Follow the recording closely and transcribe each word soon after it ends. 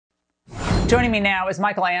Joining me now is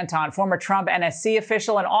Michael Anton, former Trump NSC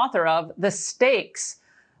official and author of The Stakes.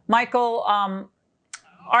 Michael,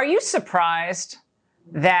 are you surprised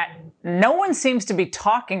that no one seems to be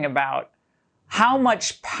talking about how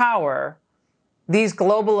much power these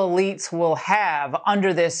global elites will have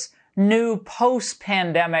under this new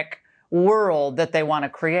post-pandemic world that they want to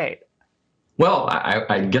create? Well,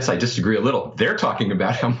 I guess I disagree a little. They're talking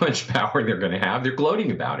about how much power they're going to have. They're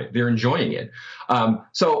gloating about it. They're enjoying it.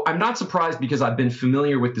 So I'm not surprised because I've been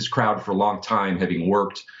familiar with this crowd for a long time, having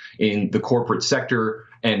worked in the corporate sector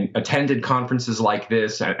and attended conferences like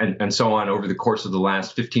this and so on over the course of the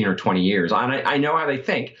last 15 or 20 years. And I know how they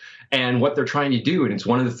think and what they're trying to do. And it's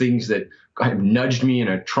one of the things that kind of nudged me in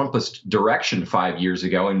a Trumpist direction 5 years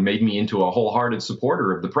ago and made me into a wholehearted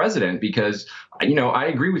supporter of the president because, you know, I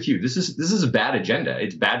agree with you. This is a bad agenda.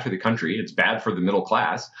 It's bad for the country. It's bad for the middle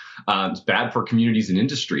class. It's bad for communities and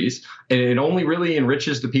industries. And it only really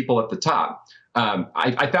enriches the people at the top.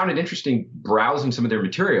 I found it interesting browsing some of their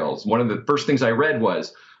materials. One of the first things I read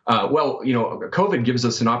was, well, you know, COVID gives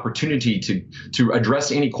us an opportunity to address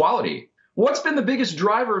inequality. What's been the biggest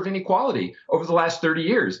driver of inequality over the last 30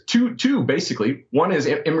 years? Two, basically. One is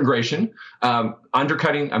immigration,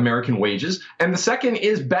 undercutting American wages. And the second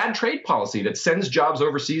is bad trade policy that sends jobs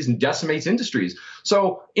overseas and decimates industries.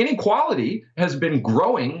 So inequality has been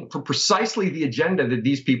growing for precisely the agenda that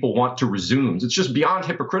these people want to resume. It's just beyond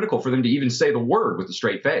hypocritical for them to even say the word with a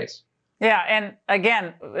straight face. Yeah, and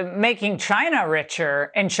again, making China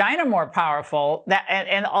richer and China more powerful.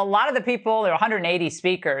 And a lot of the people, there are 180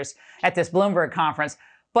 speakers at this Bloomberg conference,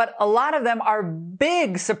 but a lot of them are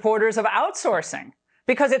big supporters of outsourcing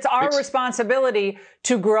because it's our responsibility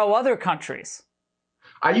to grow other countries.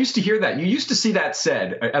 I used to hear that. You used to see that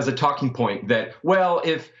said as a talking point that, well,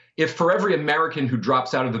 if for every American who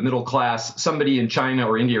drops out of the middle class, somebody in China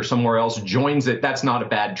or India or somewhere else joins it, that's not a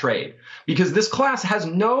bad trade. Because this class has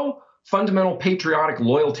no fundamental patriotic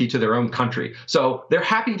loyalty to their own country. So they're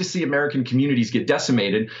happy to see American communities get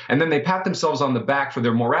decimated, and then they pat themselves on the back for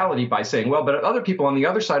their morality by saying, well, but other people on the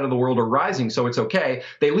other side of the world are rising, so it's okay.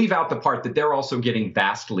 They leave out the part that they're also getting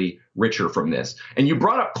vastly richer from this. And you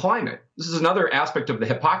brought up climate. This is another aspect of the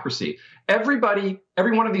hypocrisy. Every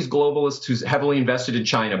one of these globalists who's heavily invested in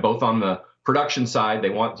China, both on the production side, they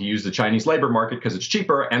want to use the Chinese labor market because it's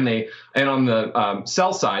cheaper, and on the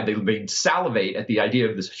sell side, they salivate at the idea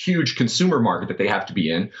of this huge consumer market that they have to be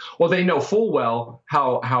in. Well, they know full well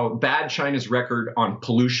how bad China's record on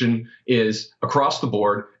pollution is across the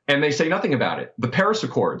board, and they say nothing about it. The Paris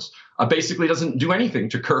Accords basically doesn't do anything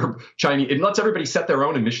to curb Chinese. It lets everybody set their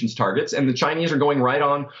own emissions targets, and the Chinese are going right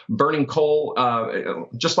on burning coal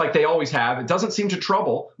just like they always have. It doesn't seem to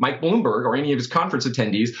trouble Mike Bloomberg or any of his conference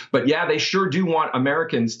attendees, but yeah, they sure do want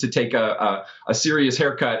Americans to take a serious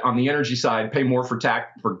haircut on the energy side, pay more for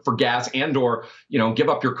gas, and or give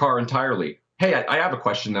up your car entirely. Hey, I have a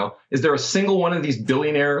question though. Is there a single one of these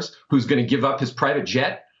billionaires who's going to give up his private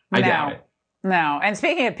jet? I doubt it. No. And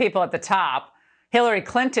speaking of people at the top, Hillary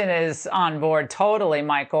Clinton is on board totally,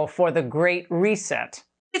 Michael, for the Great Reset.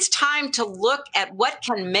 It's time to look at what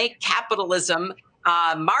can make capitalism,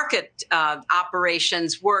 market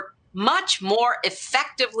operations work much more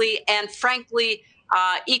effectively and frankly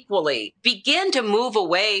equally. Begin to move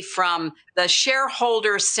away from the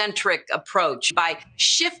shareholder-centric approach by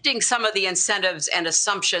shifting some of the incentives and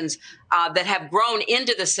assumptions that have grown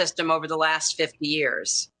into the system over the last 50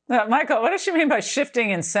 years. Michael, what does she mean by shifting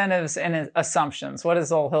incentives and assumptions? What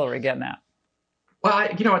is old Hillary getting at? Well,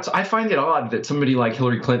 I find it odd that somebody like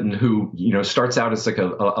Hillary Clinton, who, starts out as like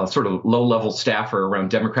a sort of low-level staffer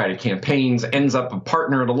around Democratic campaigns, ends up a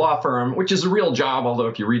partner at a law firm, which is a real job. Although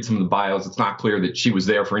if you read some of the bios, it's not clear that she was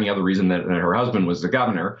there for any other reason than her husband was the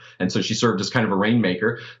governor. And so she served as kind of a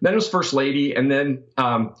rainmaker. Then was first lady, and then,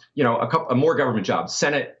 a more government jobs,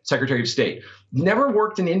 Senate, Secretary of State. Never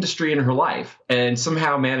worked in industry in her life and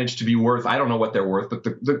somehow managed to be worth, I don't know what they're worth, but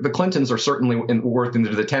the Clintons are certainly worth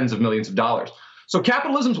into the tens of millions of dollars. So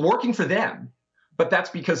capitalism's working for them, but that's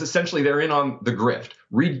because essentially they're in on the grift,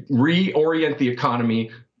 reorient the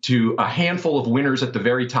economy to a handful of winners at the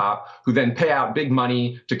very top who then pay out big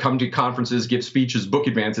money to come to conferences, give speeches, book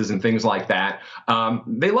advances, and things like that.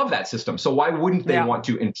 They love that system. So why wouldn't they want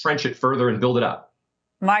to entrench it further and build it up?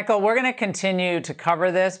 Michael, we're going to continue to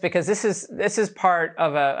cover this because this is part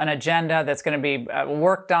of an agenda that's going to be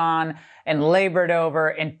worked on and labored over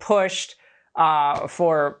and pushed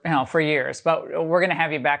for years. But we're going to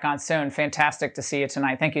have you back on soon. Fantastic to see you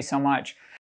tonight. Thank you so much.